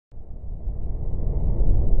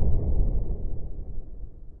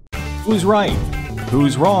Who's right?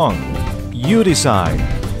 Who's wrong? You decide.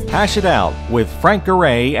 Hash it out with Frank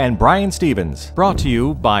Garay and Brian Stevens. Brought to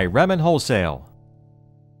you by Redmond Wholesale.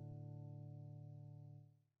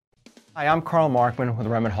 Hi, I'm Carl Markman with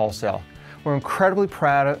Redmond Wholesale. We're incredibly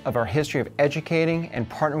proud of our history of educating and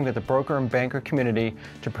partnering with the broker and banker community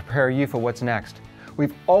to prepare you for what's next.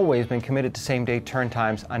 We've always been committed to same-day turn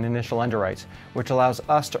times on initial underwrites, which allows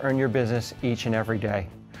us to earn your business each and every day.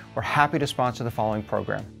 We're happy to sponsor the following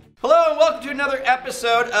program. Hello and welcome to another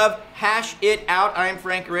episode of Hash It Out. I'm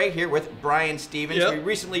Frank Garay here with Brian Stevens. Yep. We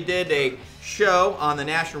recently did a show on the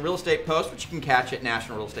National Real Estate Post, which you can catch at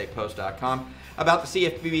nationalrealestatepost.com, about the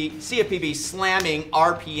CFPB slamming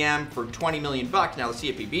RPM for $20 million. Now the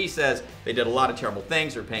CFPB says they did a lot of terrible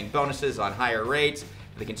things. They're paying bonuses on higher rates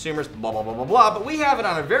for the consumers, blah, blah, blah, blah, blah. But we have it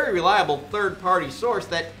on a very reliable third-party source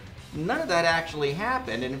that none of that actually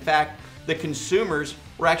happened. And in fact, the consumers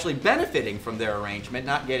were actually benefiting from their arrangement,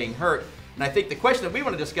 not getting hurt. And I think the question that we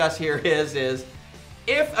want to discuss here is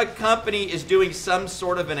if a company is doing some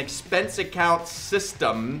sort of an expense account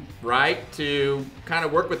system, right, to kind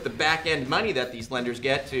of work with the back end money that these lenders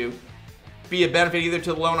get to be a benefit either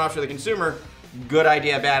to the loan officer or the consumer, good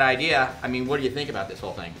idea, bad idea. I mean, what do you think about this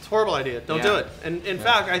whole thing? It's a horrible idea. Don't do it. And in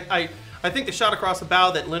fact, I think the shot across the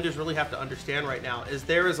bow that lenders really have to understand right now is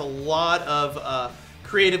there is a lot of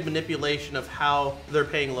creative manipulation of how they're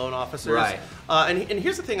paying loan officers. Right. And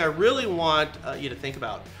here's the thing I really want you to think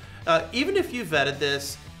about. Even if you've vetted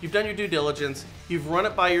this, you've done your due diligence, you've run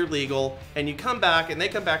it by your legal, and you come back and they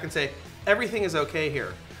come back and say, everything is okay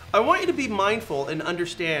here. I want you to be mindful and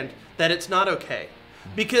understand that it's not okay.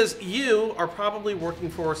 Because you are probably working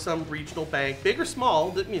for some regional bank, big or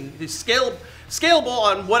small, I mean, scalable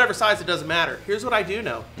on whatever size, it doesn't matter. Here's what I do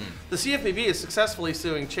know. The CFPB is successfully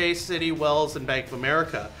suing Chase, Citi, Wells, and Bank of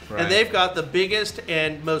America. Right. And they've got the biggest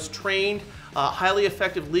and most trained, highly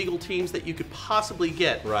effective legal teams that you could possibly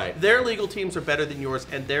get. Right. Their legal teams are better than yours,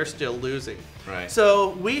 and they're still losing. Right.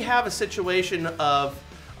 So we have a situation of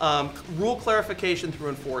rule clarification through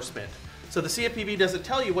enforcement. So the CFPB doesn't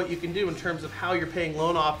tell you what you can do in terms of how you're paying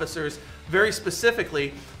loan officers very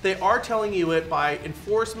specifically. They are telling you it by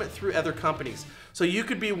enforcement through other companies. So you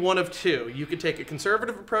could be one of two. You could take a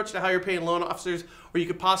conservative approach to how you're paying loan officers, or you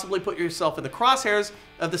could possibly put yourself in the crosshairs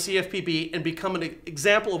of the CFPB and become an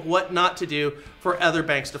example of what not to do for other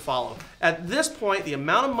banks to follow. At this point, the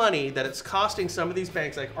amount of money that it's costing some of these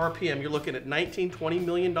banks, like RPM, you're looking at $19, $20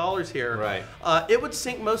 million here. Right. It would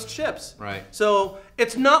sink most ships. Right. So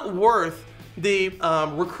it's not worth the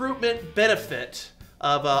recruitment benefit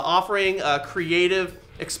of offering a creative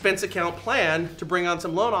expense account plan to bring on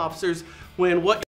some loan officers when what